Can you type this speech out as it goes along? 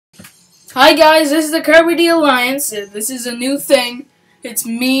Hi guys, this is the Kirby D Alliance. This is a new thing. It's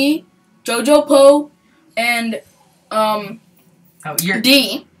me, Jojo Poe, and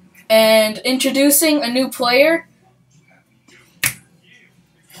D, and introducing a new player.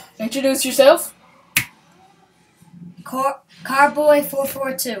 Introduce yourself. Carboy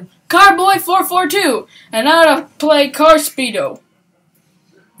 442. Carboy 442, and now to play Car Speedo.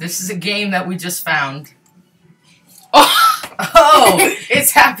 This is a game that we just found. Oh,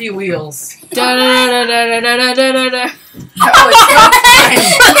 it's Happy Wheels. da da da da da da da da da.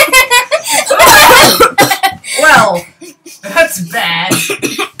 Well, that's bad.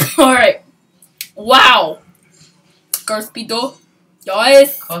 All right. Wow. Car Speedo.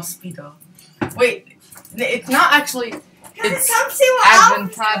 Guys. Car Speedo. Wait, it's not actually. It's Come see what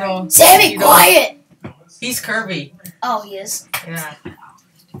Aventado. Sammy, quiet! He's Kirby. Oh, he is. Yeah.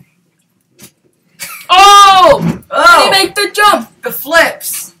 Oh! Oh! They make the jump! The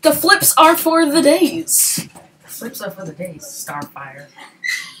flips! The flips are for the days. The flips are for the days. Starfire.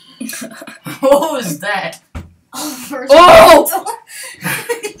 What was that? Oh!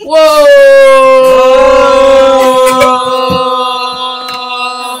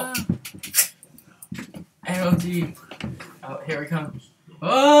 Whoa! NOG. Oh, here we come.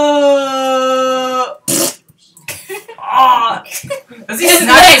 Oh! Oh! Does he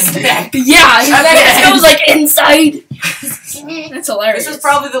snap his neck? Yeah, his neck goes like inside. That's hilarious. This is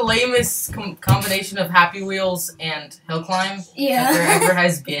probably the lamest combination of Happy Wheels and Hill Climb that there ever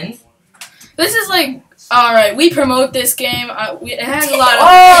has been. This is like, alright, we promote this game. It has a lot of...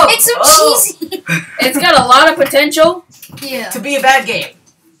 Oh! It's so cheesy! It's got a lot of potential. Yeah. To be a bad game.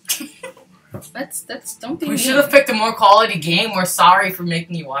 Don't be We mean. should have picked a more quality game. We're sorry for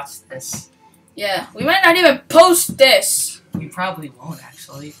making you watch this. Yeah, we might not even post this. We probably won't,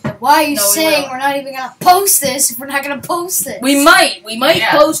 actually. Why are you No, we saying won't. we're not even gonna post this if we're not gonna post it? We might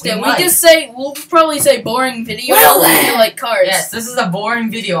Yeah, post it. we might. We'll probably say boring video Well, if you like cars. Yes, this is a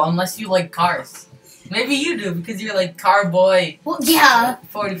boring video unless you like cars. Maybe you do because you're like Carboy Well, yeah,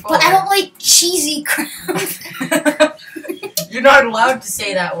 44. but I don't like cheesy crap. You're not allowed to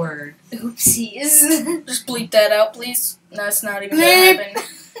say that word. Oopsies. Just bleep that out, please. No, it's not even gonna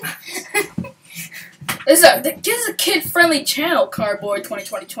happen. This is a kid-friendly channel, Carboy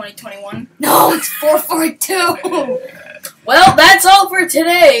 2020-2021. No, it's 442. Well, that's all for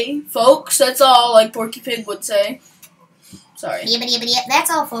today, folks. That's all, like Porky Pig would say. Sorry. That's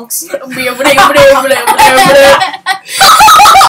all, folks.